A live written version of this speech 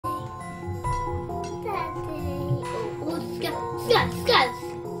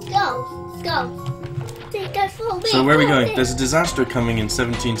Go. So where are we going? There's a disaster coming in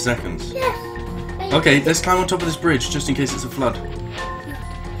 17 seconds. Yes. Okay, let's climb on top of this bridge just in case it's a flood.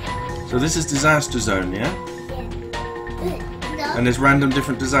 So this is disaster zone, yeah? No. And there's random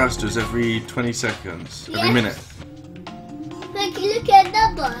different disasters every 20 seconds, every minute. Look at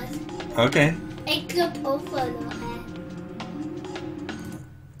numbers. Okay. It could over.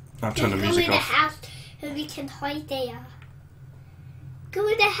 I'll turn the music Go in the off. house and we can hide there. Go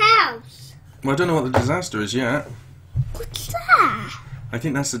in the house. Well, I don't know what the disaster is yet. What's that? I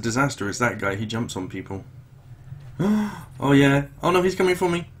think that's the disaster. It's that guy. He jumps on people. Oh yeah. Oh no, he's coming for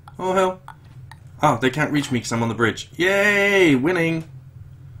me. Oh hell. Oh, they can't reach me because I'm on the bridge. Yay! Winning.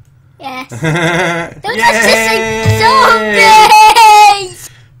 Yes. Don't touch zombies!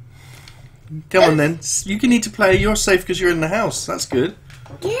 Come on then. You can need to play. You're safe because you're in the house. That's good.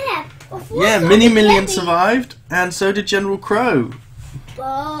 Yeah. Yeah, Minimillian survived, and so did General Crow.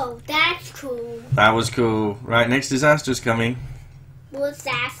 Whoa, that's cool. That was cool. Right, next disaster's coming. What's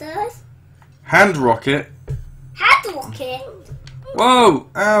that? Hand rocket. Hand rocket. Whoa!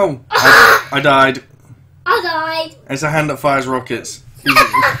 Ow! I died. I died. It's a hand that fires rockets.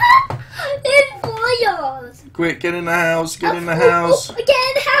 It's fires. Quick, get in the house. Get in the house. Get in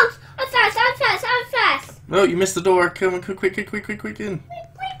the house. I'm fast. Oh, you missed the door. Come on, quick in. Quick.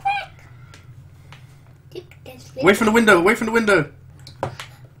 Away from the window. Away from the window.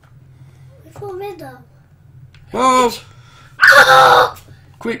 Whoa!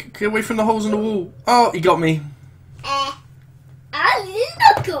 Quick, get away from the holes in the wall. Oh, he got me. He's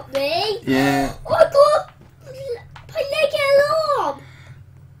not got me. Yeah. I got my leg alarm.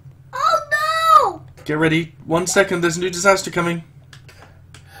 Oh no! Get ready. 1 second. There's a new disaster coming.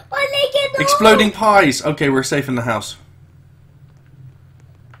 My leg alarm. Exploding pies. Okay, we're safe in the house.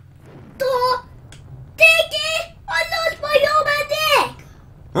 Diggy! I lost my arm and leg.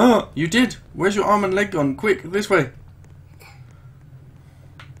 Oh, you did. Where's your arm and leg gone? Quick, this way.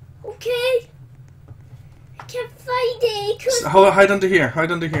 Okay. I can't find it. Hide under here.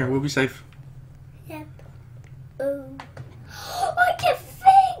 Hide under here. We'll be safe. Yep. Oh. I can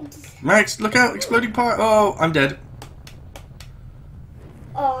faint. Max, look out. Exploding pie. Oh, I'm dead.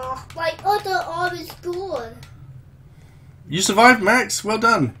 Oh, my other arm is gone. You survived, Max. Well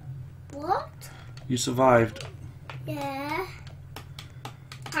done. What? You survived. Yeah.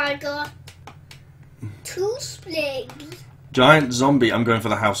 I got 2 slings. Giant zombie. I'm going for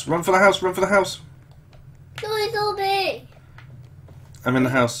the house. Run for the house. Run for the house. No, it's all me. I'm in the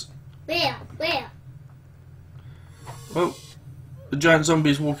house. Where? Oh, the giant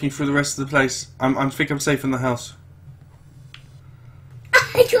zombie is walking through the rest of the place. I think I'm safe in the house.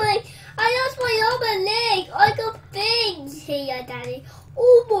 I lost my arm and leg. I got things here, Daddy.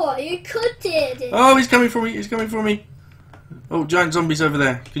 Oh my, you cut it. Oh, he's coming for me. He's coming for me. Oh, giant zombie's over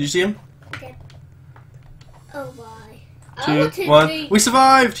there. Can you see him? Okay. Oh my. 2, 1. We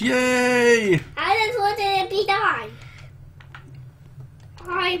survived! Yay! I just wanted to be done.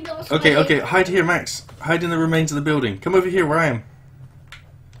 I'm not Okay. Hide here, Max. Hide in the remains of the building. Come over here where I am.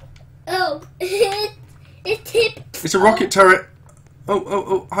 Oh, it tipped. It's a rocket turret.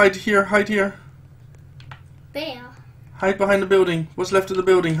 Oh. Hide here. Where? Hide behind the building. What's left of the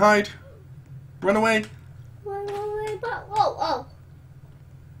building? Hide. Run away. Whoa.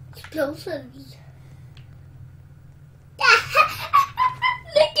 Explosions.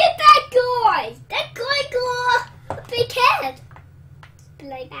 Look at that guy. That guy got a big head.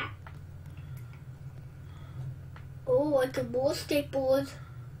 Like that. Oh, I got more skateboards.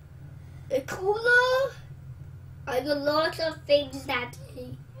 A cooler. I got lots of things that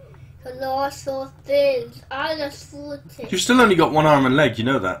day. Lots of things. I just thought it. You've still only got 1 arm and leg. You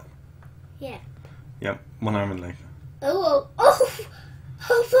know that. Yeah. Yep, 1 arm and leg. Oh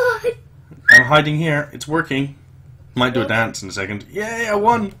my. I'm hiding here. It's working. Might do a dance in a second. Yay, I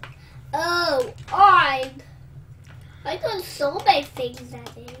won. Oh, I got so many things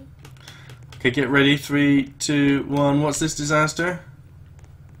that day. Okay, get ready. 3, 2, 1. What's this disaster?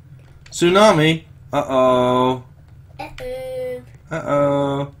 Tsunami. Uh-oh.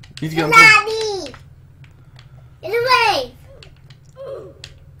 Uh-oh. Need to get on top. Tsunami! It's a wave!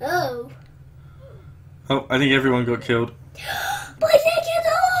 Oh. Oh, I think everyone got killed. My leg is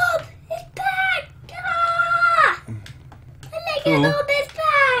up! It's back! Ah! My leg Cool. is up, it's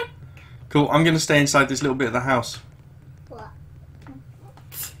back! Cool, I'm going to stay inside this little bit of the house. What?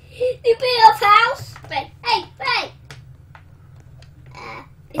 You bit of house? Hey!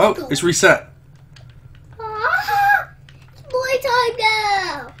 Oh, cool. it's reset. Ah! It's my time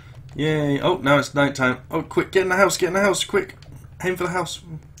now! Yay. Oh, now it's night time. Oh, quick, get in the house, quick. Aim for the house.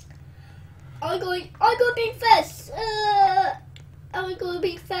 I'm going being first. I'm gonna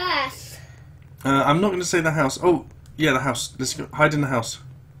be fast. I'm not going to say the house. Oh, yeah, the house. Let's go. Hide in the house.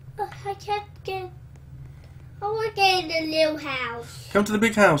 Oh, I can't get. I want to get in the little house. Come to the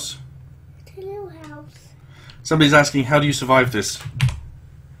big house. The little house. Somebody's asking, how do you survive this?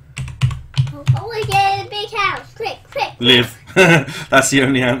 Oh, I want to get in the big house. Quick, quick. Live. That's the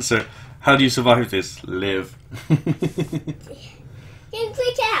only answer. How do you survive this? Live. Get in the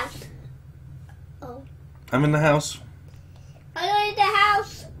big house. Oh. I'm in the house. I'm in the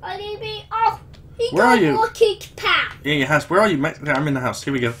house. I need to be. Oh, Where are you? Walking path. Yeah, your house. Where are you, Max? Yeah, I'm in the house.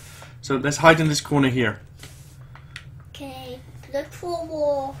 Here we go. So let's hide in this corner here. Okay. Look for a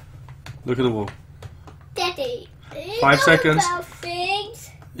wall. Look at the wall. Daddy. 5 seconds. About things.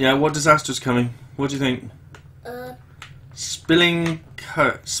 Yeah, what disaster's coming? What do you think? Spitting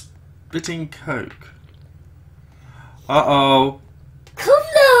coke. Uh-oh.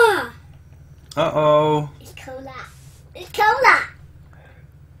 Cola. Uh-oh. It's cola. It's cola.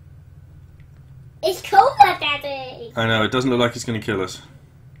 It's cola, Daddy. I know, it doesn't look like it's going to kill us.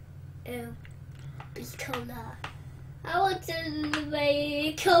 Oh, it's cola. I want to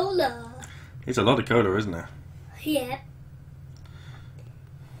make cola. It's a lot of cola, isn't it? Yeah.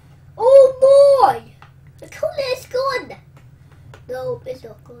 Oh boy! The cola is gone. No, it's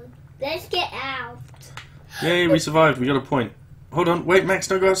not gone. Let's get out. Yay, we survived. We got a point. Hold on. Wait, Max,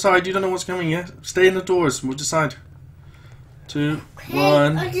 don't go outside. You don't know what's coming yet. Stay in the doors. We'll decide. 2,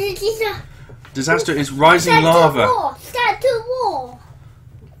 1. Disaster is rising lava. Stand to wall.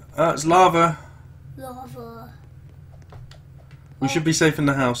 It's lava. Lava. We should be safe in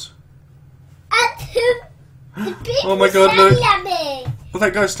the house. And who? The big Oh my God, look. at me. Oh,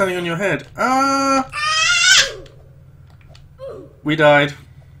 that guy's standing on your head. Ah! We died.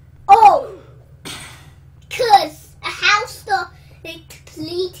 Oh! Because a house not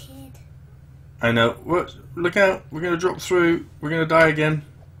completed. I know. What? Look out. We're going to drop through. We're going to die again.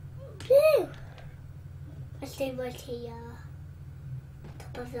 Woo. Let's do right here.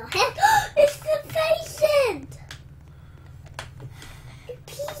 Top of your head. It's the patient!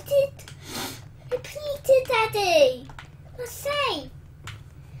 Repeated, Daddy! We're safe!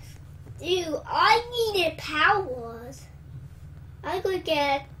 Dude, I needed powers. I'm gonna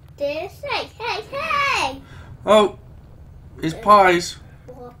get this. Hey, hey, hey! Oh! It's pies.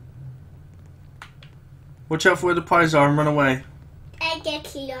 What? Watch out for where the pies are and run away. I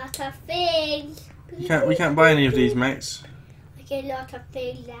get a lot of things. We can't buy any of these, Max. I get a lot of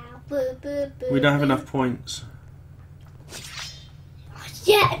things now. Boo, boo, boo, We don't have boo. enough points.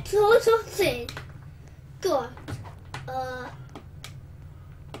 Yeah, it's all something. Good. A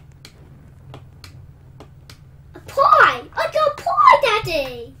pie! I got a pie,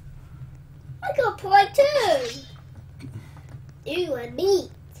 Daddy! I got a pie too! Ooh, a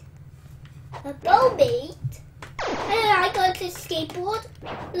meat. A bone meat. And then I got a skateboard.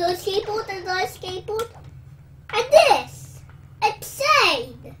 Another skateboard, another skateboard. And this!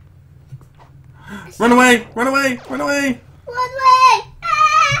 Insane! Run away! Run away! Run away! One way!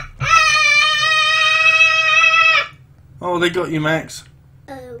 Oh, they got you, Max.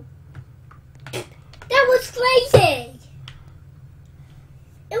 Oh. That was crazy!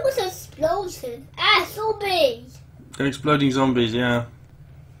 It was an explosion. Zombies! They're exploding zombies, yeah.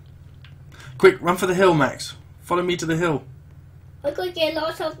 Quick, run for the hill, Max. Follow me to the hill. I'm gonna get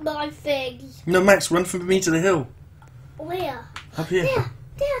lots of nice things. No, Max, run for me to the hill. Where? Up here. There.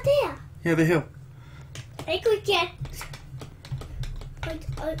 Yeah, the hill. I could get.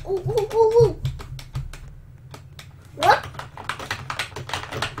 Oh. What?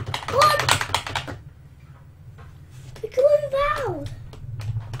 What? It's going round.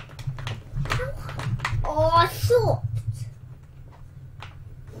 Oh, I stopped.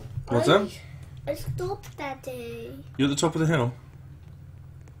 What's that? I stopped that day. You're at the top of the hill?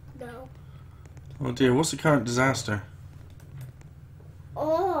 No. Oh dear, what's the current disaster?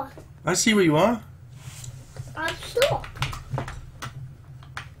 Oh, I see where you are. I stopped.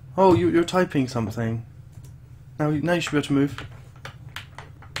 Oh, you're typing something. Now you should be able to move.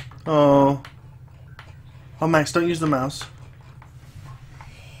 Oh. Oh, Max, don't use the mouse.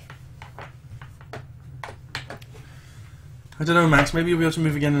 I don't know, Max. Maybe you'll be able to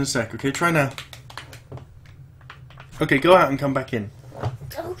move again in a sec. Okay, try now. Okay, go out and come back in.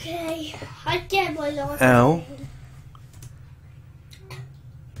 Okay, I get my last. L.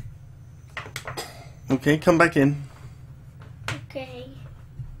 Okay, come back in. Okay.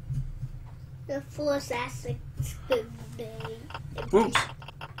 The force has to be. Oops.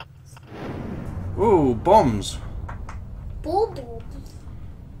 Ooh, bombs. Ball bombs.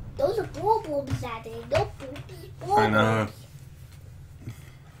 Those are ball bombs, Daddy. No ball I know. bombs.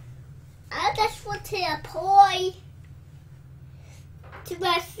 I just wanted a pie.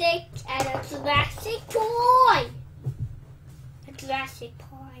 Jurassic and a Jurassic pie. A Jurassic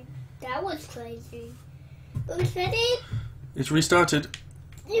pie. That was crazy. Who's ready? It's restarted.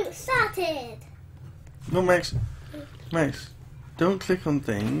 You started. No, Max. Max, don't click on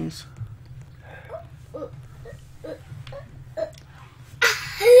things. Look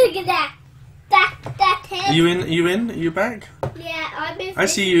at that. That's him. Are you in? Are you in? Are you back? Yeah, I'm invisible. I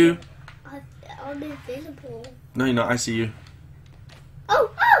see you. I'm invisible. No, you're not. I see you. Oh!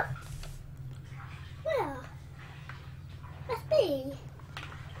 Where? That's me.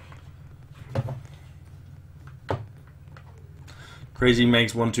 Crazy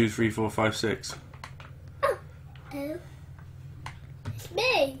Megs 1 2 3 4 5 6. Oh. It's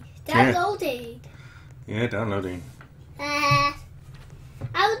me. Yeah. Downloading. Yeah, downloading.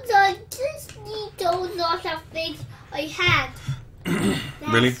 I just need those lots of things I had.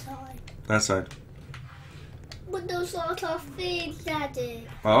 Really? Side. That side. But those lots of things I did.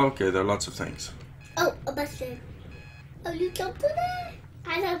 Oh, okay. There are lots of things. Oh, a button. Oh, you jump to that?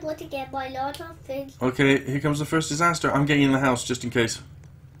 I don't want to get my lot of things. Okay, here comes the first disaster. I'm getting in the house just in case.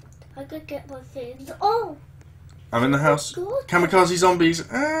 I could get my things. Oh! I'm in the house. Good. Kamikaze zombies.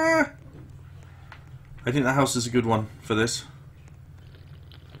 Ah! I think the house is a good one for this.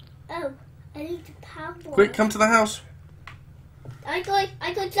 Oh, I need to power. Quick, come to the house. I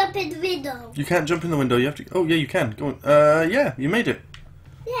go jump in the window. You can't jump in the window. You have to. Oh yeah, you can. Go on. Yeah, you made it.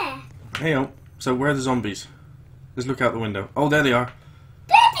 Yeah. Hey, oh. So where are the zombies? Let's look out the window. Oh, there they are.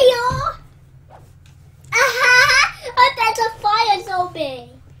 There they are! Aha! Oh, that's a fire zombie.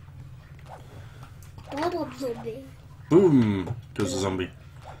 Bomb zombie. Boom! Goes the zombie.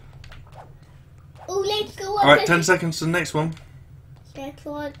 Oh, let's go up. Alright, 10 seconds to the next one. Next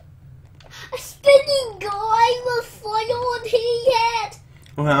one. A spinning guy with fire on his head.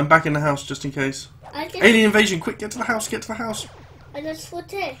 Oh, I'm back in the house just in case. Alien invasion! Quick, get to the house! Get to the house! I just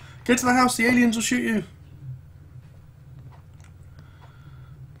put it. Get to the house! The aliens will shoot you.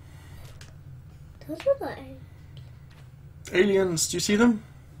 Those are the Aliens! Do you see them?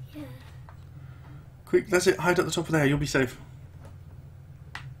 Yeah. Quick, that's it. Hide at the top of there. You'll be safe.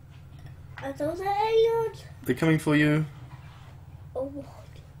 Are those the aliens? They're coming for you. Oh, what?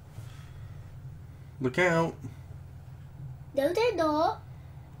 Look out! No, they're not.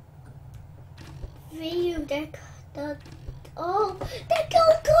 Oh, they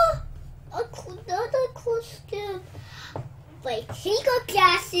got another costume. Wait, he got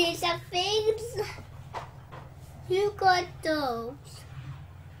glasses and things. You got those.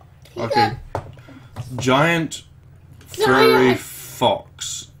 He Okay. got Giant furry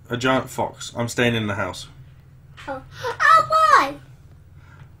fox. A giant fox. I'm staying in the house. oh my!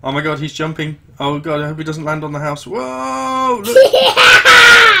 Oh my god, he's jumping. Oh god, I hope he doesn't land on the house. Whoa! Look.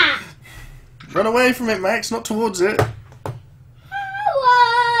 Yeah! Run away from it, Max, not towards it.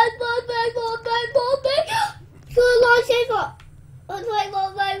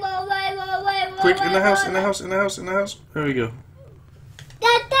 Quick, in the house, in the house, in the house, in the house. There we go.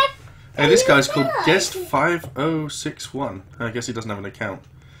 Hey, this guy's called Guest 5061. I guess he doesn't have an account.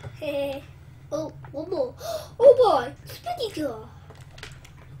 Oh, one more. Oh boy, spinning jar.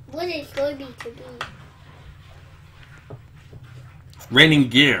 What is going to be? Raining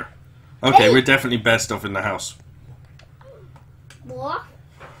gear. Okay, Hey. we're definitely best off in the house. What?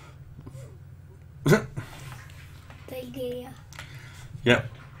 Baby. Yep,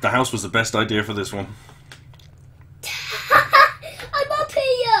 the house was the best idea for this one. I'm up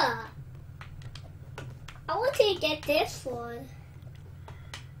here. I want to get this one.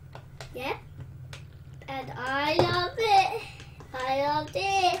 Yep. And I love it. I love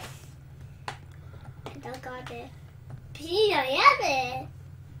this. And I got it. See, I have it.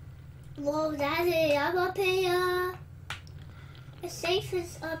 Whoa, Daddy, I'm up here. The safe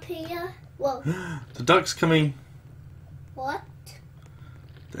is up here. Whoa. The duck's coming. What?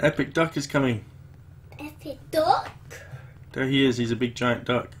 The epic duck is coming. Epic duck? There he is, he's a big giant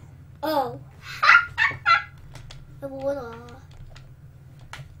duck. Oh. The water.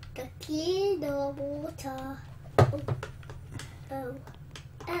 The key, the water. Oh. Oh.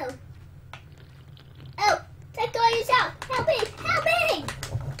 Oh. Oh. That guy is out. Help me. Help me.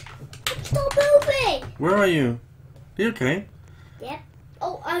 Stop moving. Where are you? Are you okay? Yep.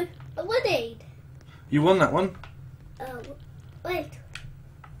 Oh, I'm winning. You won that one. Oh, wait.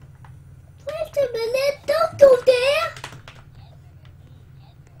 Wait a minute. Don't go there.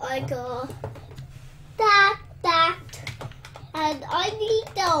 I got that. And I need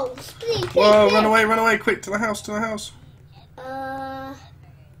those. Please. Whoa, run away, quick, to the house, to the house.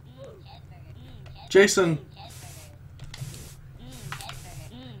 Jason.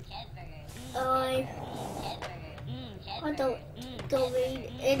 I don't.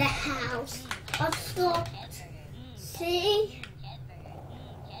 going in the house. I've stopped. See?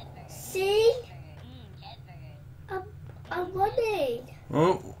 See? I'm running.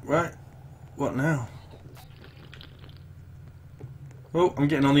 Oh, right. What now? Oh, I'm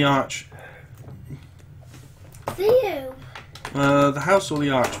getting on the arch. View. The house or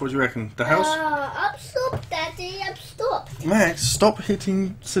the arch? What do you reckon? The house? I'm stopped, Daddy. I'm stopped. Max, stop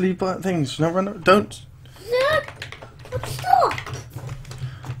hitting silly things. No, run. Don't. No, I'm stopped.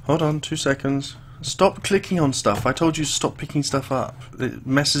 Hold on, 2 seconds. Stop clicking on stuff. I told you to stop picking stuff up. It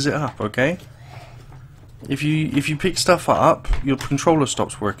messes it up, okay? If you pick stuff up, your controller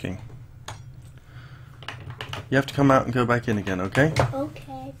stops working. You have to come out and go back in again, okay?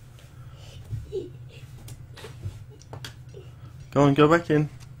 Okay. Go on, go back in.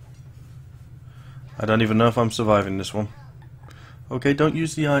 I don't even know if I'm surviving this one. Okay, don't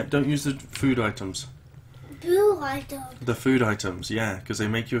use the food items. Blue item. The food items, yeah, because they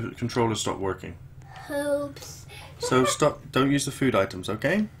make your controller stop working. Oops. So stop. Don't use the food items,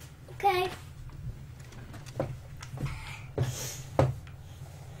 okay? Okay.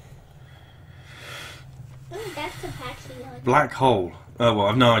 That's a patchy item. Black hole. Oh well,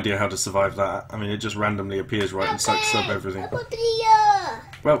 I've no idea how to survive that. I mean, it just randomly appears right and sucks up everything.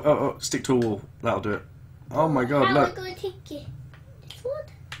 Well, oh, stick to a wall. That'll do it. Oh my God, How look. am I going to take it? This one?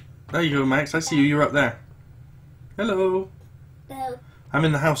 There you go, Max. I see you. You're up there. Hello. No. I'm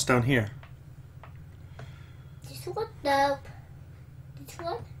in the house down here. This one? No. This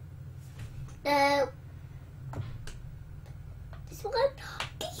one? No. This one?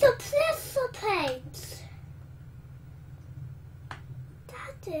 These are pencil paints.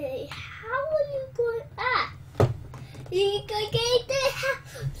 Daddy, how are you going? You going to get the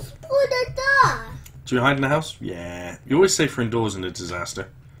house for the door. Do you hide in the house? Yeah. You're always safer indoors in a disaster.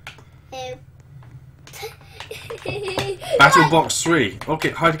 Battle box 3. Okay,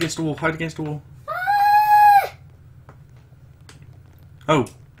 hide against the wall. Hide against the wall. Oh,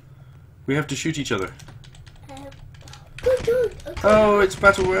 we have to shoot each other. Okay. Oh, it's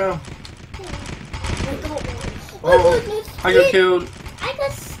battle royale. Oh, I got killed. I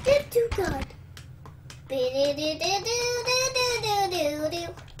got snipped too good.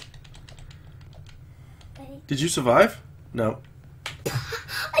 Did you survive? No.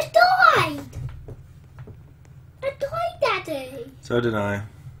 I died. I died, Daddy. So did I.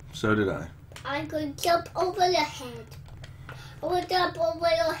 So did I. I'm going to jump over your head. I want to jump over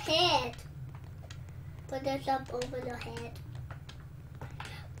your head. I'm going to jump over your head.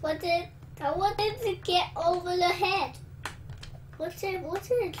 I wanted to get over the head. What's it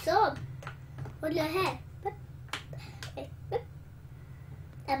jump? On your head.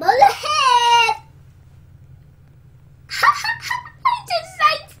 I'm on the head. Just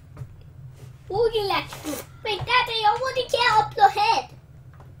like walking like. Wait, Daddy, I want to get up your head.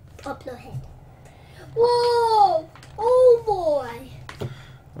 Up your head. Whoa! Oh boy!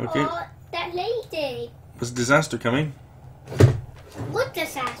 Okay. Oh, that lady. There's a disaster coming. What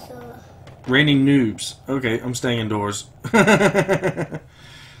disaster? Raining noobs. Okay, I'm staying indoors.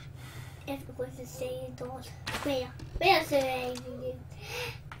 Everyone's staying indoors. Where's the rain?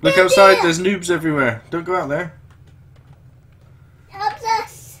 Look outside, there's noobs everywhere. Don't go out there. Help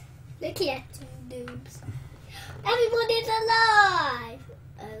us! Look at you noobs. Everyone is alive!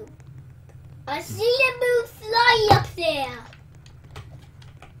 Oh. I see the moon fly up there.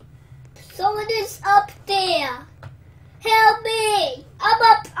 Someone is up there. Help me! I'm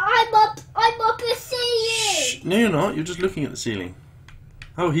up the ceiling! Shh. No, you're not. You're just looking at the ceiling.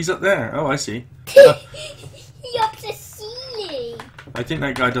 Oh, he's up there. Oh, I see. He up the ceiling! I think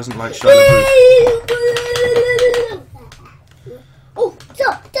that guy doesn't like shiny roof. Oh,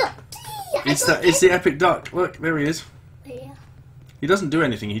 jump! It's the epic duck. Look, there he is. Yeah. He doesn't do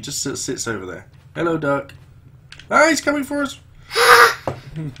anything. He just sits over there. Hello, duck. Ah, he's coming for us.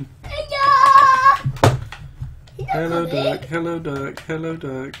 Hello, duck. Hello, duck. Hello, duck.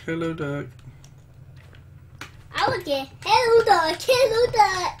 Hello, duck. I will get hello, duck. Hello,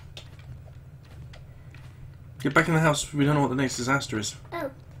 duck. Get back in the house. We don't know what the next disaster is.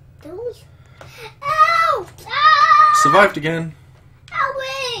 Oh, those. Ow! Ah! Survived again.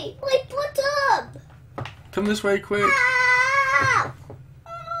 Owie! My bottom! Come this way, quick. Ow!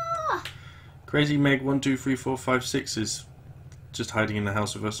 Ah! Crazy Meg 1, 2, 3, 4, 5, 6 is just hiding in the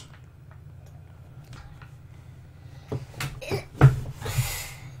house with us.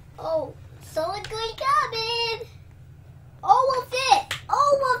 Oh, someone's going to come in. All of it.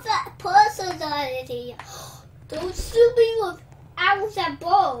 All of that personality. Don't shoot me with arrows and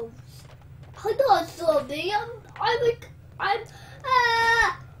bows. I'm not a zombie.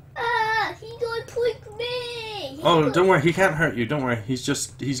 He's going to prick me. Oh, don't worry. He can't hurt you. Don't worry.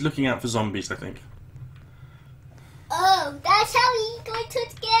 He's looking out for zombies, I think. Oh, that's how he's going to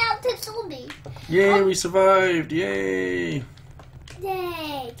get out the zombie. Yay, we survived. Yay.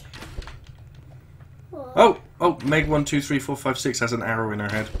 Yay. Oh, Meg 1, 2, 3, 4, 5, 6 has an arrow in her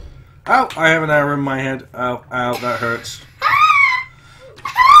head. Ow, I have an arrow in my head. Ow, ow, that hurts.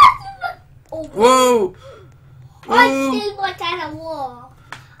 Whoa! I see what's at a wall.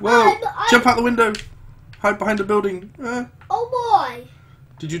 Whoa! Jump out the window! Hide behind the building. Oh boy!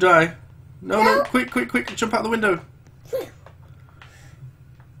 Did you die? No, quick, jump out the window.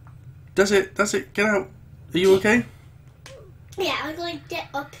 That's it, get out. Are you okay? Yeah, I'm going to get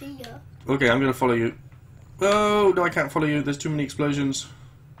up here. Okay, I'm going to follow you. Oh, no, I can't follow you. There's too many explosions.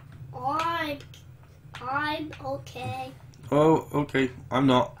 I'm okay. Oh, okay. I'm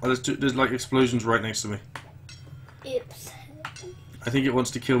not. There's like explosions right next to me. Oops. I think it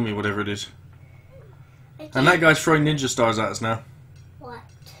wants to kill me, whatever it is. And that guy's throwing ninja stars at us now. What?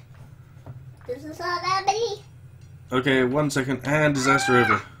 This is all that many? Okay, 1 second. And disaster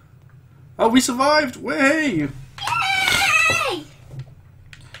over. Oh, we survived! Way! Yay!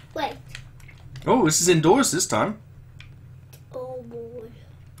 Wait. Oh, this is indoors this time. Oh boy.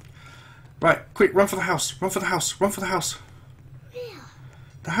 Right, quick, run for the house. Run for the house. Run for the house. Where?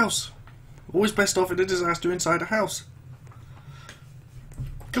 The house. Always best off in a disaster inside a house.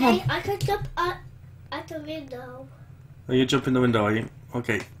 Come on. I could jump up at the window. Oh, you jump in the window, are you?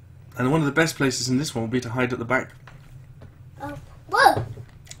 Okay. And one of the best places in this one will be to hide at the back. Oh. Whoa!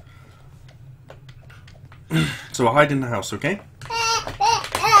 So I'll hide in the house, okay?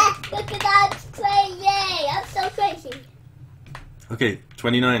 Look at that crazy! I'm so crazy. Okay,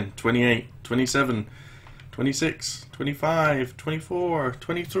 29, 28, 27, 26, 25, 24,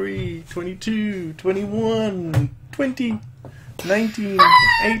 23, 22, 21, 20, 19,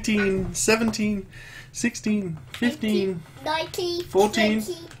 18, 17, 16, 15, 19, 14,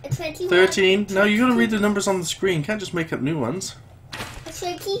 20, 13. Now you gotta read the numbers on the screen, can't just make up new ones.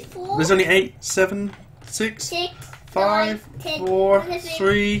 24. There's only 8, 7, 6, 5, 4,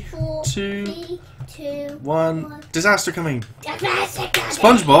 3, 2, 1. Disaster coming.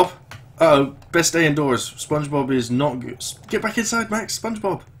 SpongeBob? Uh-oh, best stay indoors. SpongeBob is not good. Get back inside, Max.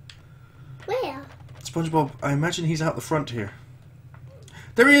 SpongeBob. Where? SpongeBob, I imagine he's out the front here.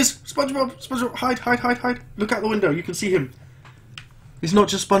 There he is! SpongeBob! SpongeBob, hide. Look out the window, you can see him. It's not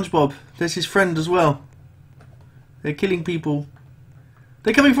just SpongeBob. There's his friend as well. They're killing people.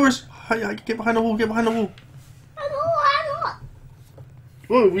 They're coming for us! Get behind the wall, get behind the wall. I'm not.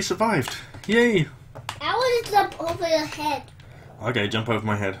 Whoa, we survived. Yay! I want to jump over your head. Okay, jump over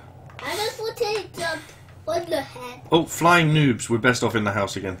my head. I just want to jump on your head. Oh, flying noobs. We're best off in the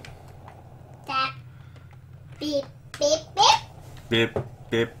house again. That. Beep, beep, beep. Beep,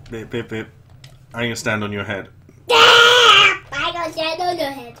 beep, beep, beep, beep. I'm gonna stand on your head. I can stand on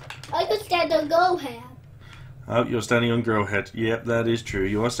your head. I can stand on your head. Oh, you're standing on girl head. Yep, that is true.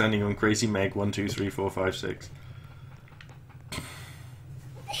 You are standing on Crazy Meg 1, 2, 3, 4, 5, 6.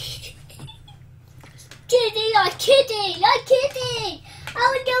 Kidding! I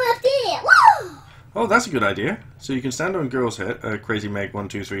would go up there. Woo! Oh, that's a good idea. So you can stand on girl's head. Crazy Meg 1,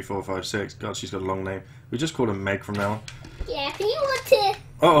 2, 3, 4, 5, 6. God, she's got a long name. We just call her Meg from now on. Yeah, you want to...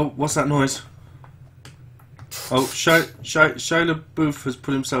 Uh-oh, what's that noise? Oh, Shia LaBeouf has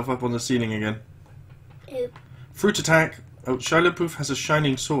put himself up on the ceiling again. Oop. Fruit attack. Oh, Shia LaBeouf has a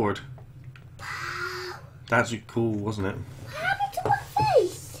shining sword. Wow. That's cool, wasn't it? What happened to my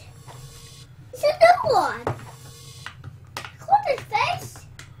face? It's a new one. Look at his face.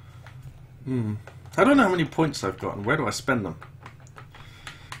 I don't know how many points I've gotten. Where do I spend them?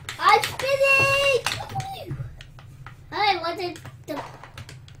 I'm spinning! I wanted the...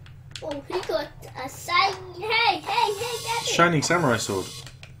 Oh, he got a sign. Hey, that's it. Shining samurai sword.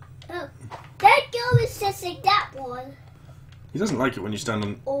 Oh, that girl is testing that one. He doesn't like it when you stand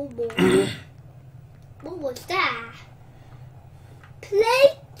on... Oh, boy. What was that?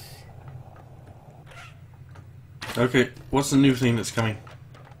 Plate? Okay, what's the new thing that's coming?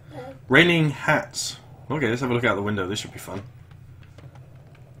 Raining hats. Okay, let's have a look out the window. This should be fun.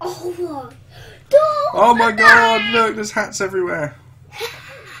 Oh, my. Oh my god, look, there's hats everywhere.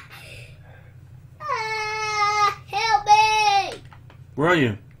 Help me! Where are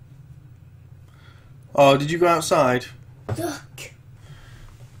you? Oh, did you go outside? Look.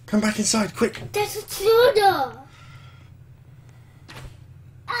 Come back inside, quick. There's a soda.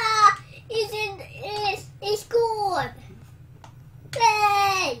 It's gone.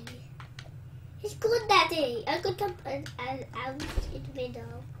 Hey! It's gone, Daddy. I got up and out in the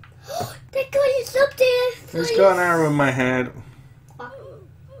window. That guy is up there. There's got an arrow in my head.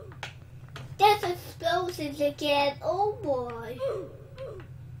 There's a spell houses again. Oh my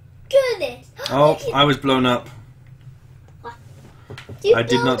goodness. Oh, I was blown up. What? I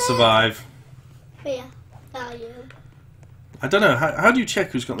did not survive. Where are you? I don't know. How do you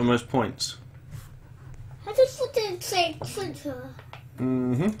check who's got the most points? I just put in say Center.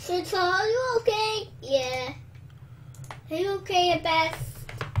 Mm-hmm. Center, are you okay? Yeah. Are you okay at best?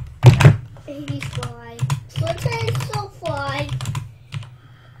 85. Center is so fine.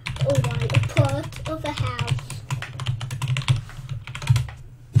 Oh my, a part of the house.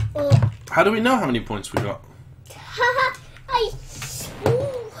 Oh. How do we know how many points we got? Haha,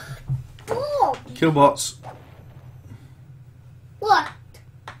 Bob. Kill bots. What?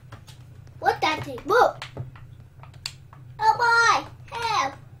 What that thing? Whoa! Oh my!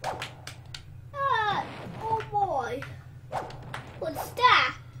 Help! Ah, oh boy! What's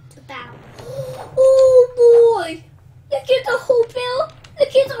that about? Oh boy! Look at the whole bill!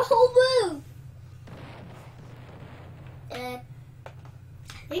 Look at the whole room!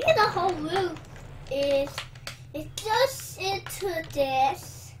 Look at the whole room. It just into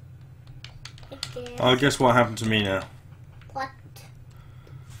this. Like this. Oh, guess what happened to me now? What?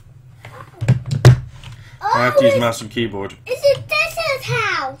 I have to use mouse and keyboard. It's a desert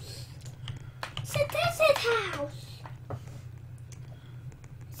house. It's a desert house.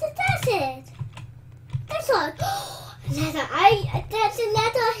 It's a desert. That's all. Leather. That's a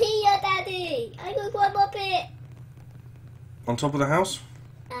letter here, Daddy. I can climb up it. On top of the house?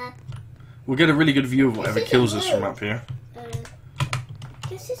 We'll get a really good view of whatever kills us from up here.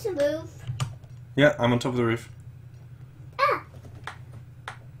 This is a roof. Yeah, I'm on top of the roof. Ah!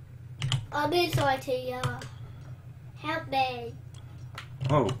 I'm inside here. Help me.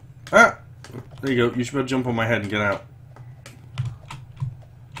 Oh. Ah! There you go. You should better jump on my head and get out.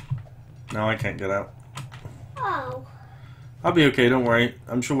 No, I can't get out. Oh. I'll be okay, don't worry.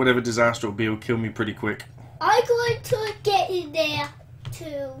 I'm sure whatever disaster will be will kill me pretty quick. I'm going to get in there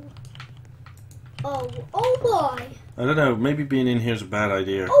too. Oh boy. I don't know, maybe being in here is a bad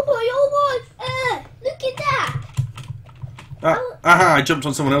idea. Oh boy. Look at that. Aha, I jumped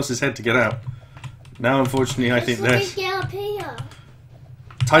on someone else's head to get out. Now, unfortunately, I think there's get up here.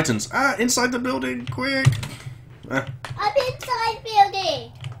 Titans. Ah, inside the building, quick. Ah. I'm inside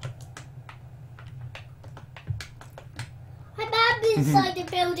building. I'm inside the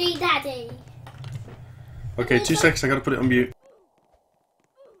building, Daddy. Okay, 2 seconds, I gotta put it on mute.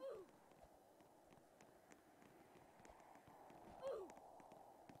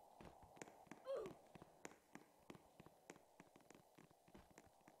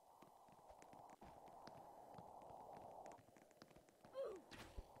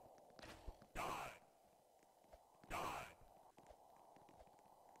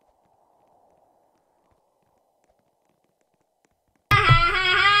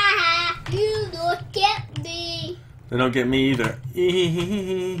 You don't get me. They don't get me either.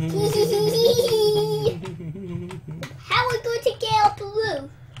 How are we going to get up the roof?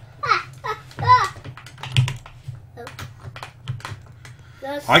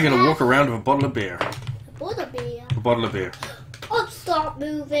 I'm gonna walk around with a bottle of beer. A bottle of beer? A bottle of beer. Oh, stop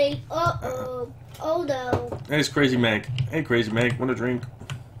moving. Uh-oh. Oh no. Hey, it's Crazy Meg. Hey, Crazy Meg, want a drink?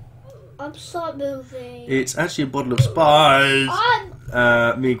 I'm stop moving. It's actually a bottle of Spice.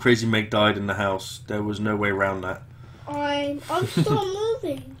 I'm Me and Crazy Meg died in the house. There was no way around that. I'm still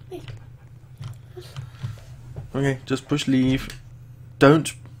moving. Wait. Okay, just push leave.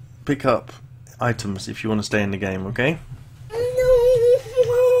 Don't pick up items if you want to stay in the game, okay?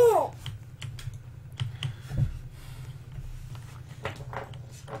 No.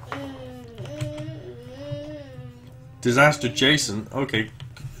 Disaster Jason. Okay.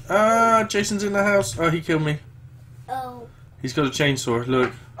 Jason's in the house. Oh, he killed me. Oh. He's got a chainsaw.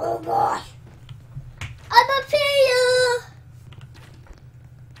 Look. Oh boy. I'm up here.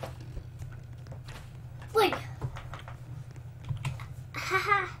 Wait.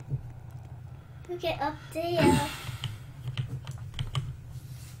 Haha. You get up there.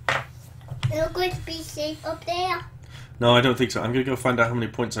 You're going to be safe up there. No, I don't think so. I'm gonna go find out how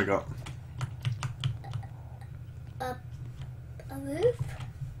many points I got. A roof?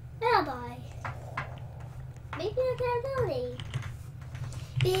 Where am I? Maybe I can really.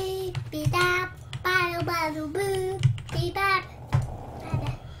 Beep, beep, da, ba, ba, boo, beep, da.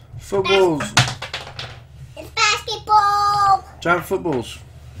 Footballs. It's basketball. Giant footballs.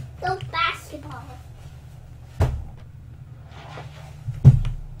 No basketball.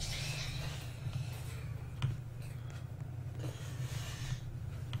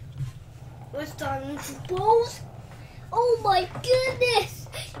 What's done with balls? Oh my goodness!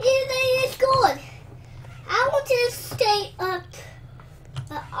 It is gone. I want to stay up.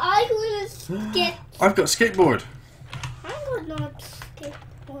 I want to get I've got skateboard. I'm not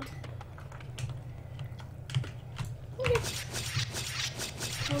skateboard.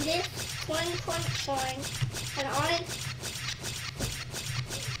 On this point, and on it,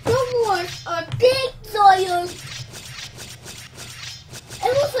 there was a big giant.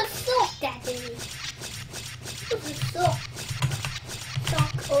 It was a sock, Daddy. It was a sock.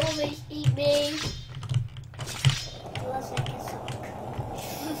 Sock always eat me. It was like a sock.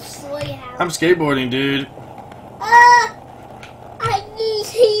 I'm skateboarding, dude. I need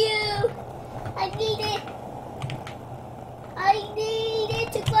you. I need it. I need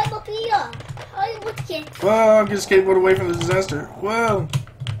it to climb up here. I want to get. Whoa, I'm gonna skateboard away from the disaster. Whoa.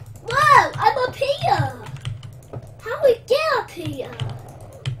 Whoa, I'm up here. How do we get up here?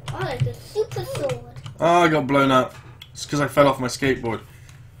 Oh, like a super sword. Oh, I got blown up. It's because I fell off my skateboard.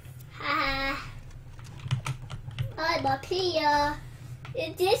 I'm up here.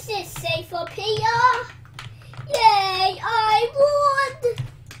 This is safe up here. Yay, I won.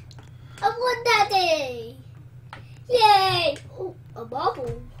 I won, Daddy. Yay. Oh, a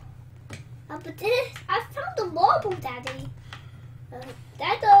marble. But this, I found a marble, Daddy.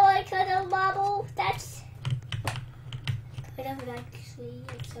 That's all I kind of marble. That's kind of like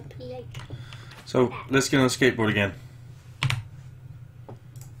something like. So let's get on a skateboard again.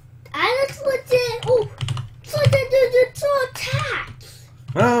 I just want to. Oh, so the attacks.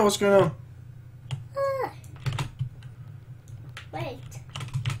 Oh, what's going on? Wait.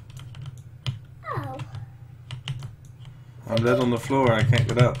 Oh. I'm dead on the floor. I can't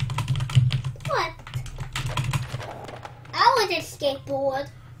get up. What? I want a skateboard.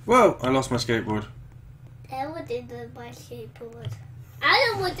 Whoa! I lost my skateboard. I wanted my skateboard.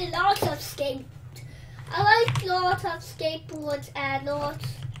 I don't want a lot of skate. I like lots of skateboards and lots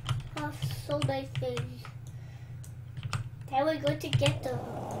of so many things. Then we're going to get them.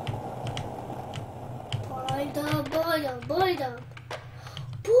 Buy them.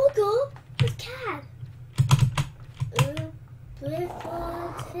 Booger, a cat. With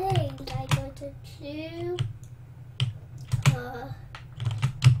one thing, I go to do.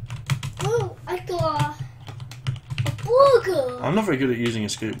 Oh, I got a burger. I'm not very good at using a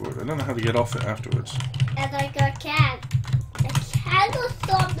skateboard. I don't know how to get off it afterwards. And I got a cat. The cat will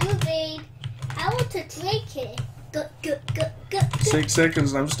stop moving. I want to drink it. Go. 6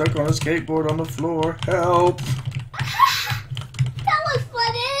 seconds and I'm stuck on a skateboard on the floor. Help! That was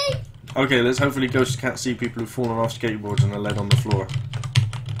funny. Okay, let's hopefully ghosts can't see people who've fallen off skateboards and are led on the floor.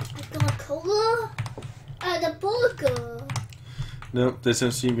 I got a cola and a burger. Nope, there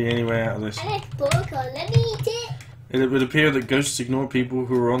doesn't seem to be any way out of this. I like burger. Let me eat it. It would appear that ghosts ignore people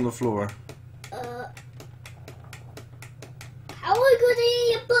who are on the floor. How are we going to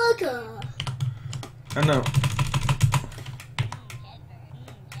eat a burger? I know.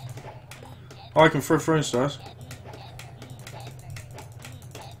 Oh, I can throw throwing stars.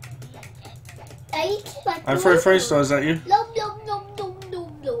 I throw throwing stars at you. No.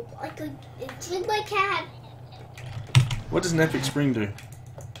 I could drink my cat. What does an epic spring do?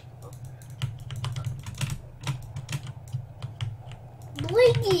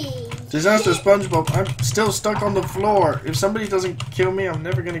 Blingy. Disaster SpongeBob, I'm still stuck on the floor. If somebody doesn't kill me, I'm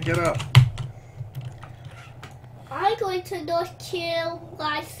never going to get up. I'm going to not kill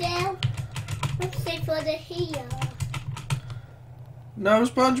myself. I'm safe for the here. No,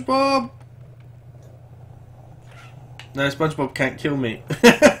 SpongeBob! No, SpongeBob can't kill me.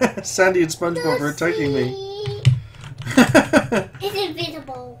 Sandy and SpongeBob are attacking me. It's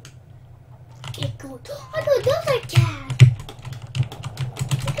invisible. It's good. I got another cat.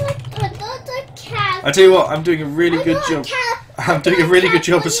 Another cat. I tell you what, I'm doing a really good job. I'm doing a really good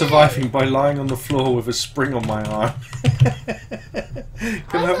job of you. surviving by lying on the floor with a spring on my arm. I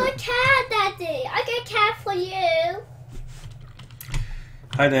got a cat, Daddy. I got a cat for you.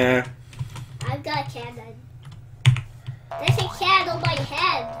 Hi there. I've got a cat, Daddy. There's a cat on my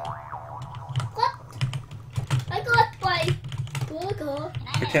head. What? I got my burger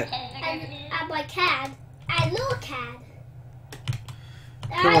Okay. and my cat and little cat.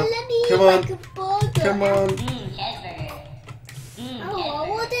 Come on. Let me eat Come like on. a burger. Come on. Oh, I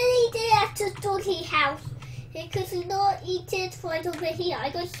want to eat it at the doggy house because we not eat it right over here. I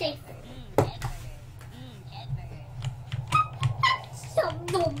go safe.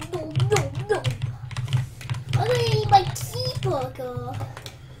 No. I'm gonna eat my cheeseburger.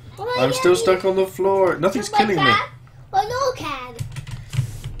 I'm still stuck on the floor. Nothing's killing me. Oh, no cat.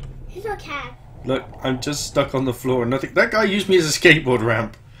 Here's a cat. Look, I'm just stuck on the floor. Nothing. That guy used me as a skateboard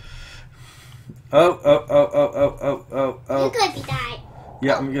ramp. Oh. You're gonna be dying.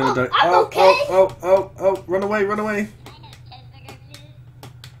 Yeah, I'm gonna die. I'm okay. Oh, run away.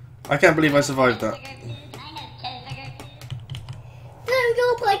 I can't believe I survived that.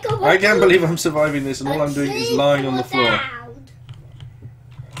 I can't believe I'm surviving this and all I'm doing is lying on the floor.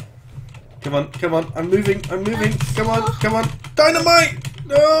 Come on, come on, I'm moving, come on, dynamite!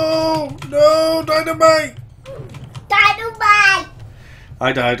 No, no, dynamite! Dynamite!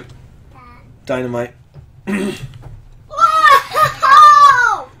 I died. Dynamite.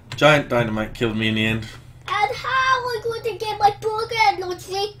 Giant dynamite killed me in the end. And how am I going to get my burger and not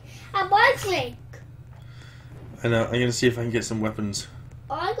drink and my drink? I know, I'm gonna see if I can get some weapons.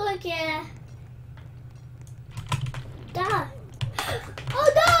 I'm going to get that. Oh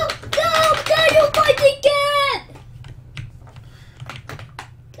no! No! Dynamite again!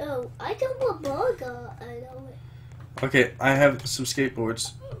 Oh, I got my burger. I know it. Okay, I have some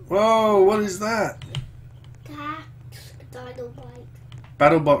skateboards. Whoa, what is that? That's dynamite.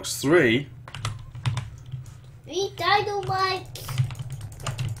 Battle Box 3? 3 dynamite.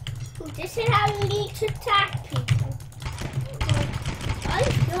 Oh, this is how you need to attack people. I'm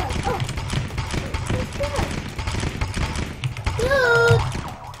good. Oh, it's good. Good.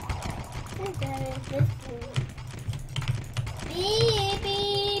 And then this one. Beep,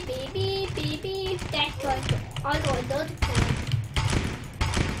 beep, beep, beep, beep, beep. That's good. I got another one.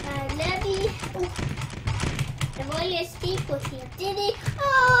 Let me. Oh. The roller steep was here, did it?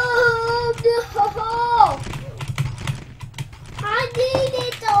 Oh no! I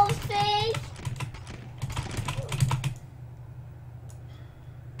needed those things.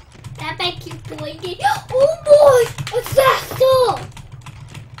 That makes you pointy. Oh boy! What's that stuff?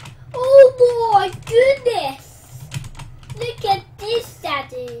 Oh my goodness! Look at this,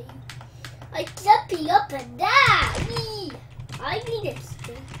 Daddy. I'm jumping up and down. Whee! I need this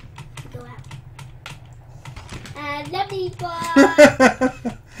thing. Go out. And let me buy.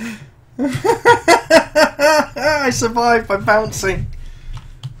 I survived by bouncing.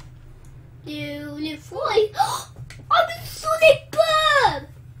 You fly. I'm a Sonic Boom!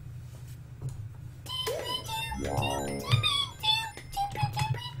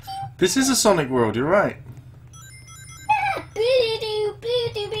 This is a Sonic world, you're right.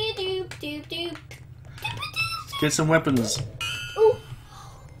 Get some weapons. Oh.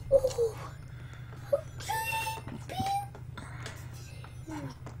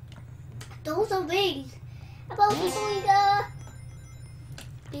 Those are rings. About bouncy boiga.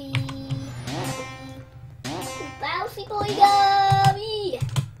 Bouncy boiga.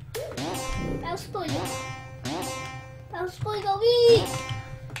 Bouncy boiga.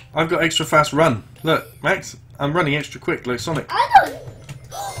 I've got extra fast run. Look, Max, I'm running extra quick like Sonic. I don't.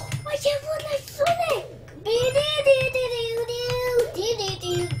 I can't run like Sonic.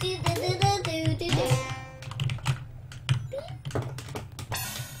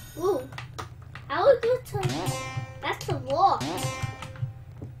 Ooh, how a good time. That's a lot.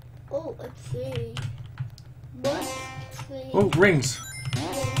 Oh, a tree. What tree? Oh, rings.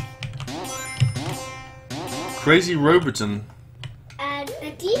 Crazy Robertson. And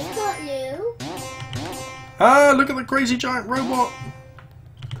these got you. Ah, look at the crazy giant robot.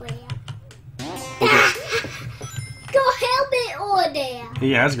 Got helmet on there.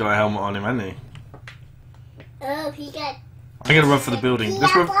 He has got a helmet on him, hasn't he? Oh, he got. I'm gonna run for the building.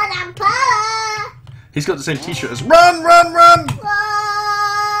 Let's run. Run. He's got the same T-shirt as. Run, run, run!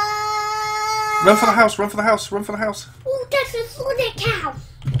 Run for the house! Run for the house! Run for the house! Oh, that's a Sonic house.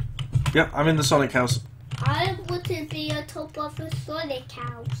 Yep, I'm in the Sonic house. I want to be on top of a Sonic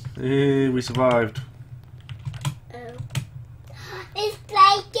house. Hey, we survived. Oh. It's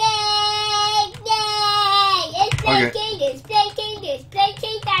breaking! Yay! It's breaking! Okay. It's breaking! It's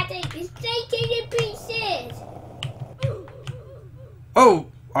breaking! It's breaking in pieces! Oh!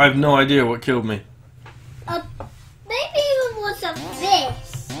 I have no idea what killed me. Maybe it was a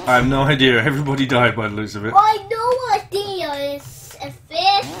fish. I have no idea. Everybody died by the looks of it. I know idea. It's a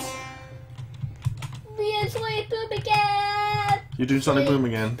fish. We are Sonic Boom again. You're doing Sonic Boom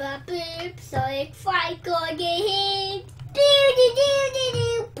again. Boom, Sonic Fight again. Do.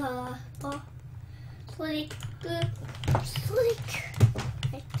 Sonic Boom. Sonic.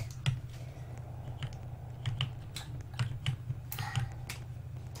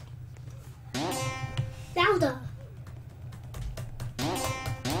 Louder.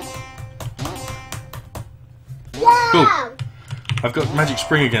 Wow. Cool. I've got magic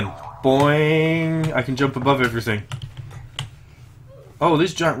spring again. Boing! I can jump above everything. Oh,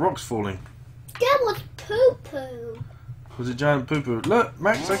 these giant rocks falling. That was poo-poo. Was it giant poo-poo? Look,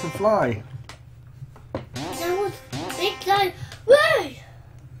 Max, I can fly. That was big guy. Where?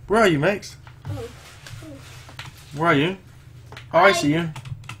 Where are you, Max? Oh. Where are you? Oh, I see you.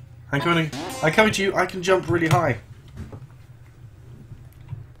 I'm coming to you. I can jump really high.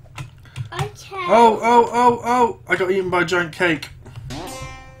 can. Oh! I got eaten by a giant cake.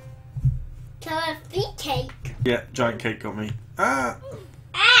 Coffee cake. Yeah, giant cake got me. Ah!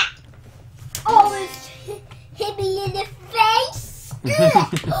 Oh, it's hit me in the face.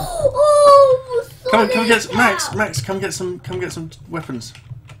 Oh, come get Max, come get some weapons.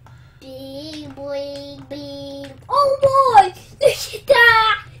 Bing, bing, bing. Oh boy, look at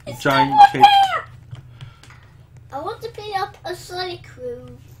that. It's Giant cake. I want to pick up a Sonic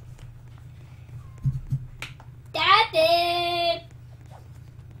Groove. Daddy,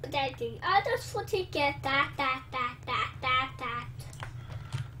 I just want to get that.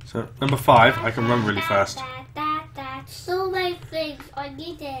 So number 5, I can run really fast. So many things, I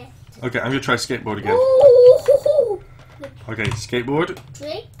need it. Okay, I'm gonna try skateboard again. Ooh. Okay, skateboard.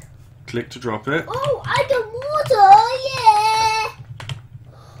 Drink. Click to drop it. Oh, I got water, yeah.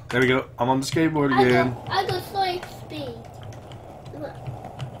 There we go. I'm on the skateboard again. I got Sonic speed.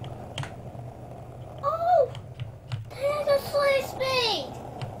 Oh, I got Sonic speed.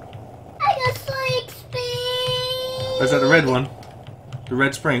 I got Sonic speed. Is that the red one? The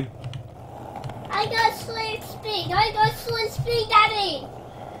red spring? I got Sonic speed. I got Sonic speed, Daddy.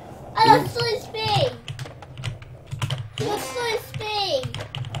 I got Sonic speed. I got Sonic speed.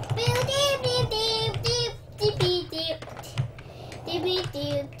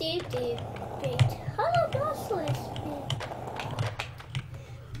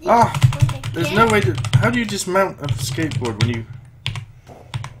 Ah! There's no way to... How do you dismount a skateboard when you...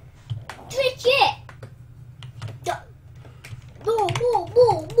 Trick it! More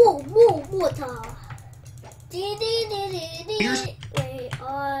water!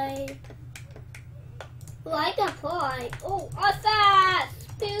 I got fly. Oh, I'm fast!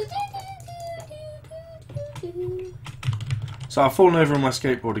 So I've fallen over on my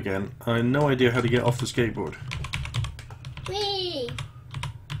skateboard again. I have no idea how to get off the skateboard. Wee!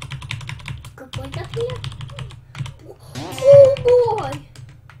 Good boy up here. Oh boy!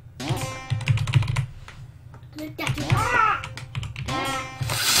 Look at you.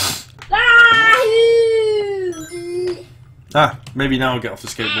 Ah! Maybe now I'll get off the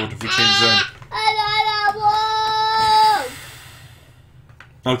skateboard if we change zone.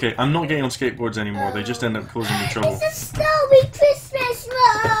 Okay, I'm not getting on skateboards anymore. They just end up causing me trouble. It's a snowy Christmas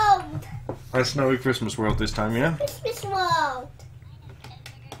world! A snowy Christmas world this time, yeah? Christmas world!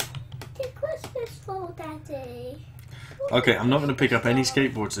 The Christmas world, Daddy. Okay, I'm not going to pick up any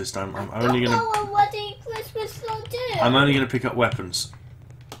skateboards this time. I'm only going to... What did Christmas world do? I'm only going to pick up weapons.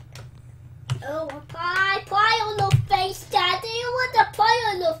 Oh, a pie on your face, Daddy. I want a pie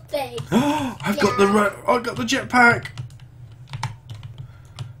on your face. I've got the jetpack.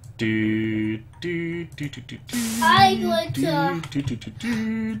 I'm going to.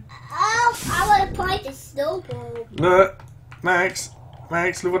 Oh, I want to play the snowball. Look, Max,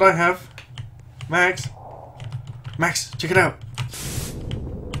 look what I have. Max, check it out.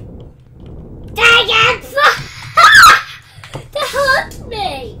 Dang it! That hurt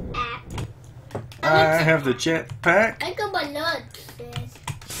me. I have the jetpack. I got my lunch.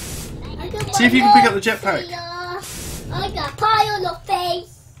 See if you can pick up the jetpack. I got pie on your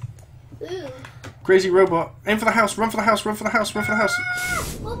face. Ooh. Crazy robot. Aim for the house. Run for the house. Run for the house. Run for the house.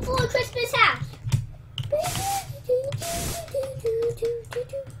 Run for a Christmas house.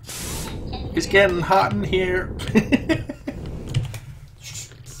 It's getting hot in here.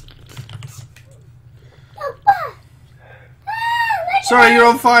 Sorry, you're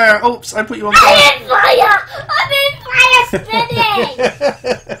on fire. Oops, I put you on fire. I'm in fire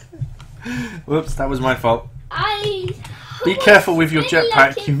spinning. Whoops, that was my fault. Be careful with your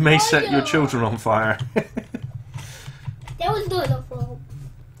jetpack. You may set your children on fire. That was not a fault.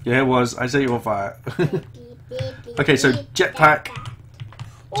 Yeah, it was. I set you on fire. Okay, so jetpack.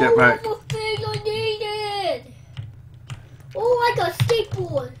 Jetpack. Oh, the thing I needed. Oh, I got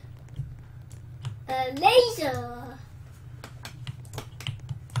skateboard. A laser.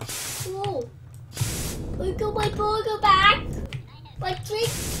 Oh, I got my burger back. My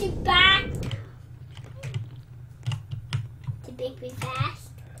drinks back. To make me fast.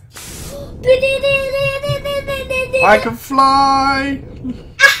 I can fly.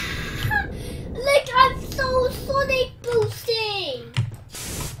 Look, I'm so Sonic boosting.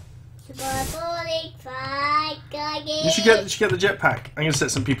 Sonic fly, You should get the jetpack. I'm gonna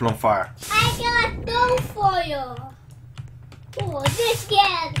set some people on fire. I got no fire. Oh, this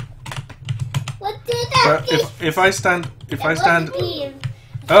again. What did that? So if I stand.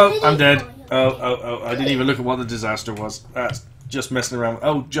 Oh, I'm dead. Oh, I didn't even look at what the disaster was. That's just messing around.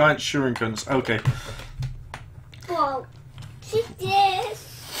 Oh, giant shurikens. Okay. Whoa. Shoot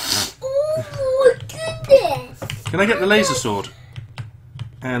this. Oh, my goodness. Can I get the laser sword?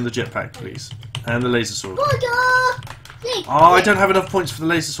 And the jetpack, please. And the laser sword. Oh, I don't have enough points for the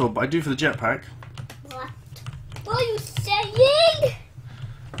laser sword, but I do for the jetpack. What are you saying?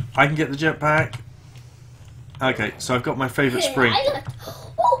 I can get the jetpack. Okay, so I've got my favourite spring.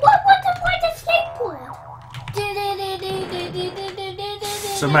 Oh, what's the point of skateboard?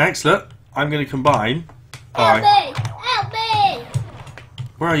 So Max, look, I'm going to combine. Help me! Help me!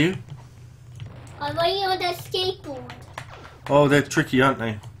 Where are you? I'm waiting on the skateboard. Oh, they're tricky, aren't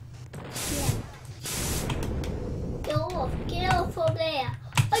they? Yeah. Get off from there.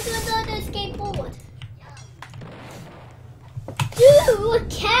 I got on the skateboard. Dude, a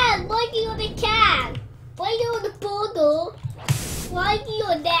can! Why are you on the can? Why are you on the bottle? Why are you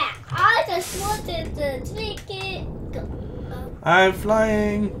on that? I just wanted to drink it. I'm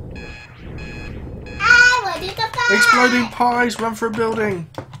flying. I wanted to fly. Exploding pies, run for a building.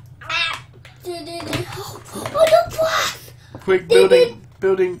 Oh, the boss! Quick,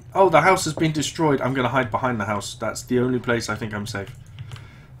 building. Oh, the house has been destroyed. I'm going to hide behind the house. That's the only place I think I'm safe.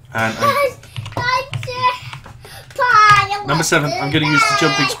 And number 7, I'm going to use the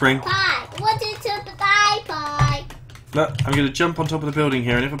jumping spring. Look, I'm going to jump on top of the building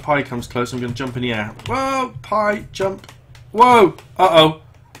here, and if a pie comes close, I'm going to jump in the air. Whoa, pie, jump. Whoa, uh-oh.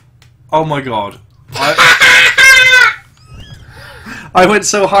 Oh my god. I went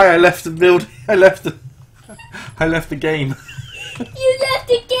so high I left the building. I left the game. You left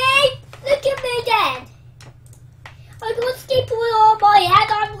the game? Look at me then. I got a skateboard on my head.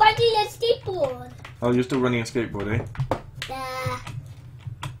 I'm riding a skateboard. Oh, you're still running a skateboard, eh?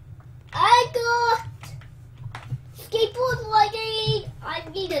 I got skateboard riding. I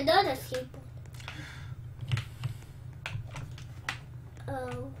need another skateboard.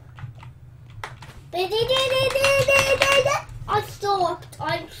 Oh.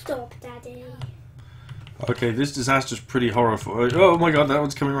 I'm stopped, Daddy. Okay, this disaster's pretty horrible. Oh my god, that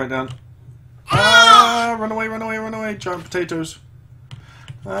one's coming right down. Ah! Run away, run away, run away. Giant potatoes.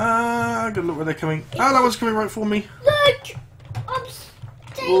 Ah, good look where they're coming. Ah, that one's coming right for me. Look! I'm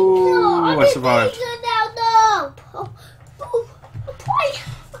staying. Oh, I survived. Now, no.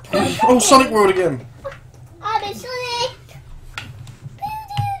 Oh, Sonic World again. I'm in Sonic.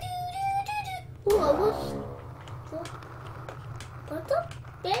 What's up?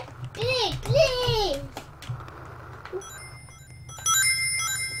 Big.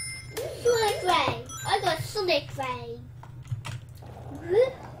 Sonic Ray. I got Sonic Ray.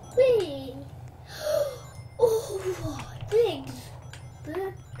 Oh, things.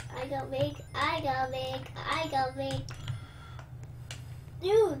 I got big.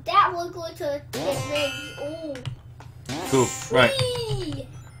 Dude, that one going to get big. Oh. Cool, right.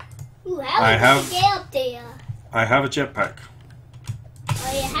 Ooh, how did you get up there? I have a jetpack.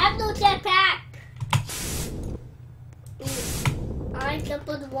 I have no jetpack. I jump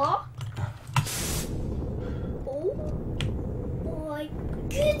on the wall. Oh my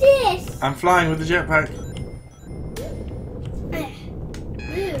goodness! I'm flying with the jetpack.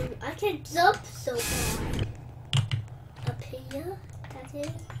 Dude, I can jump so far. Up here, that is.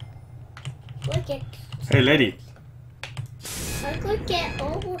 Look at. Hey, lady. I could get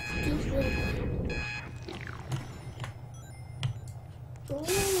almost this way.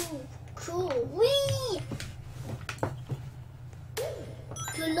 Ooh, cool. Whee!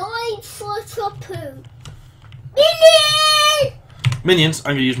 Flying for poo. Million! Minions,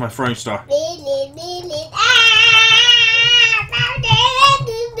 I'm going to use my throwing star. Million.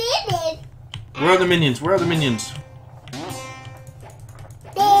 Where are the minions? Where are the minions?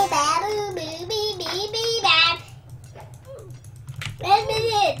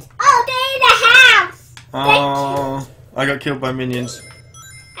 Oh, they're in the house! Oh, I got killed by minions.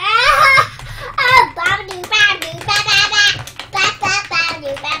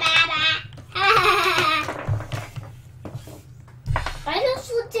 I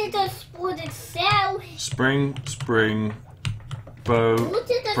just wanted to sport itself. Spring, bow,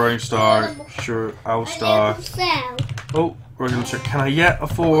 throwing star, sure, owl star. Oh, we're going to check. Can I yet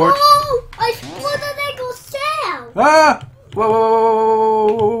afford? Oh, I spotted a Lego cell. Ah! Whoa,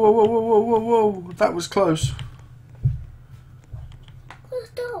 whoa, whoa, whoa, whoa, that was close. What's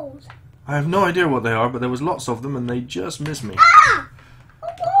those? I have no idea what they are, but there was lots of them and they just missed me. Ah!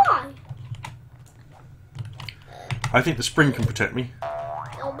 Why? I think the spring can protect me.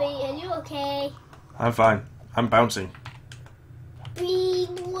 Obi, are you okay? I'm fine. I'm bouncing.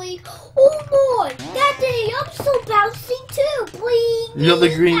 Boy. Oh boy! Daddy, I'm so bouncy too. You got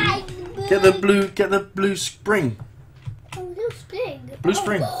the green. Get the blue spring. Oh, blue spring. Blue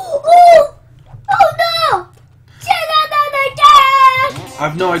spring. Oh no! I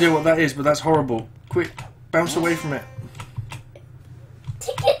have no idea what that is, but that's horrible. Quick, bounce away from it.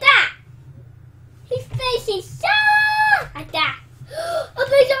 Take this. Like that. A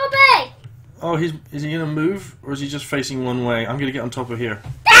big zombie! Oh, is he gonna move or is he just facing one way? I'm gonna get on top of here.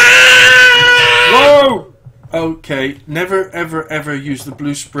 Whoa! Okay, never ever ever use the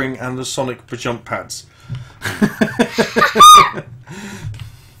blue spring and the Sonic jump pads.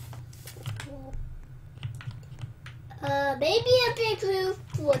 Maybe a big roof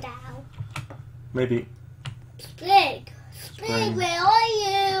for now. Maybe. Spring, where are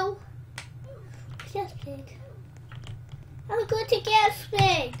you? Yes, Spring. I'm going to get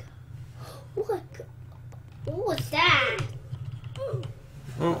Spring. What was that?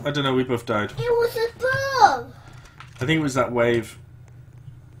 Oh, I don't know. We both died. It was a bomb. I think it was that wave.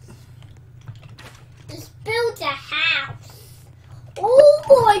 Let's build a house. Oh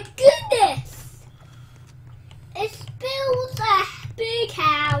my goodness! It's built a big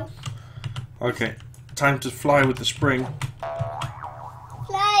house. Okay, time to fly with the spring.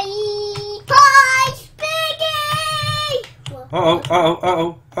 Fly, Spiggy!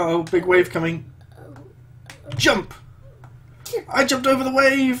 Uh-oh, big wave coming. Jump! I jumped over the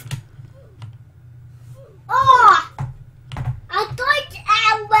wave! Oh! I got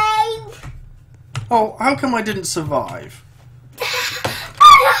our wave! Oh, how come I didn't survive?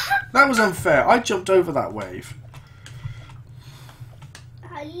 That was unfair. I jumped over that wave.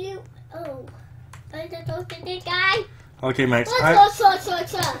 Are you... Oh. I don't know the guy. Okay, mate.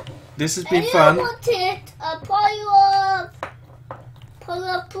 This has been fun. I wanted a pile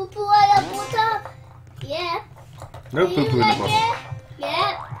of poo-poo on the bottom. Yeah. No poo-poo in the bottom.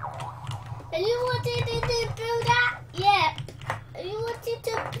 Yeah. And you wanted to do that? Yeah. And you wanted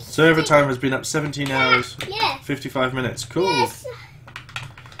to... Server time has been up 17 hours. Yeah. 55 minutes. Cool. Yes.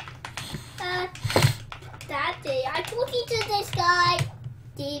 Daddy, I'm talking to this guy.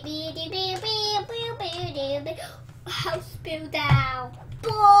 House build down.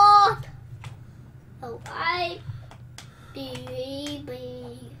 Bob. Oh, I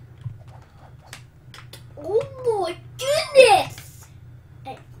baby. Oh my goodness!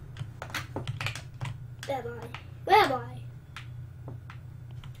 Hey. Where am I? Where am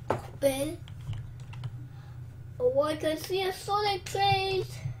I? Ben. Oh, I can see a Sonic train.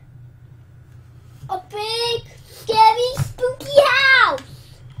 A big, scary, spooky house.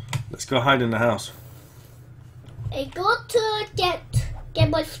 Let's go hide in the house. I got to get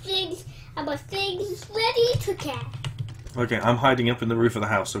my strings and my things ready to get. Okay, I'm hiding up in the roof of the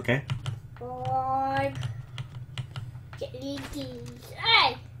house, okay? I'm getting these.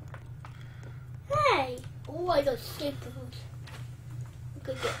 Hey! Hey! Oh, I got skateboard. I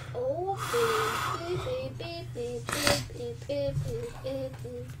could get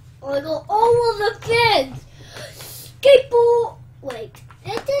I got all of the things. Skateboard. Wait.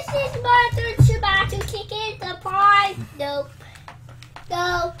 If this is my tomato chicken, the pie. Nope.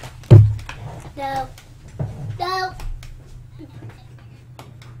 No. No. No.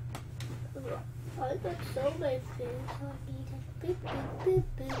 I got so many things I need.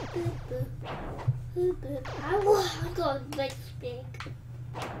 I got like big.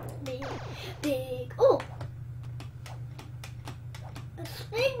 Oh. A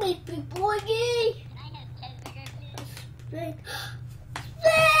spring with big boy. Spring. Spring!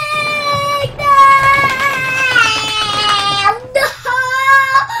 No! No!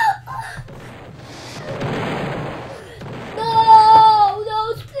 No! No,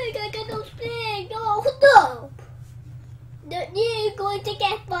 Spring! I got no Spring! No! No! No, you're going to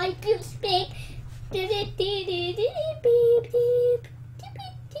get my blue Spring!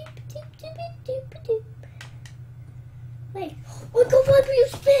 Wait, I got my blue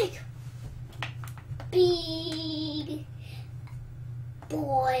Spring! Big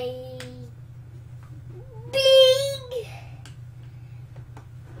boy. Big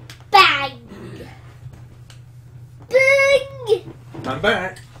bang. Big. I'm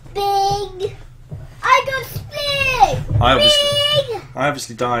back. Big. I got Spring. I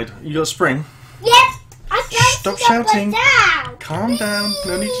obviously died. You got spring? Yep. Stop shouting. Down. Calm down.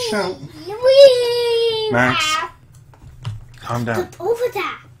 No need to shout. Wee. Max. Calm down. Jump over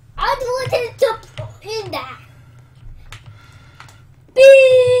there. I want to jump in there. Wee!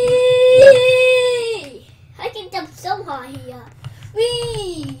 I can jump so high here.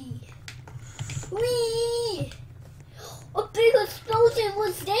 Wee! Wee! A big explosion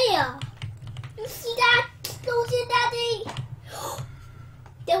was there. You see that explosion, Daddy?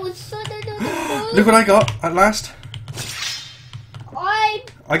 There was suddenly. Look what I got at last.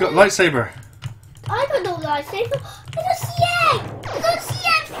 I got lightsaber. I got no lightsaber. I don't see it. I don't see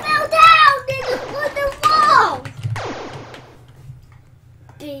it. Fell down on the wall.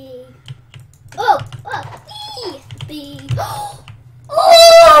 Big. Oh, big. Oh!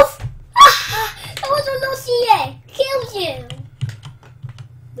 That was a lossy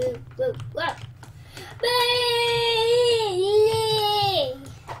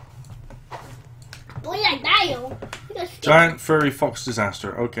Giant furry fox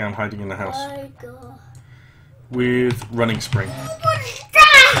disaster. Okay, I'm hiding in the house. Oh my god. With running spring. What's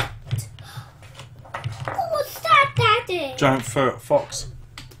that? What's that, Daddy? Giant fox.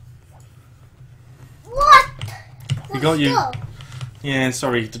 What? He got you. Yeah,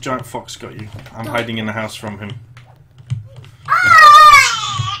 sorry, the giant fox got you. I'm hiding in the house from him.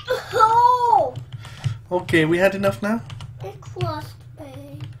 Oh! Okay, we had enough now? It crossed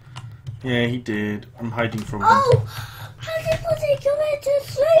me. Yeah, he did. I'm hiding from him. Oh! How did they go into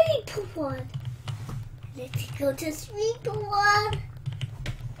sleep one? Let's go to sleep one.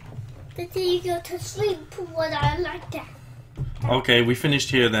 Let's go to sleep one. I like that. Okay, we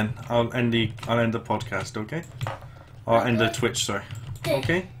finished here then. I'll end the podcast, okay? I'll end the Twitch, sorry.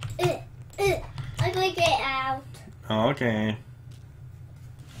 Okay? I'm gonna get out. Okay.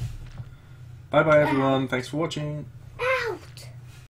 Bye bye everyone. Thanks for watching.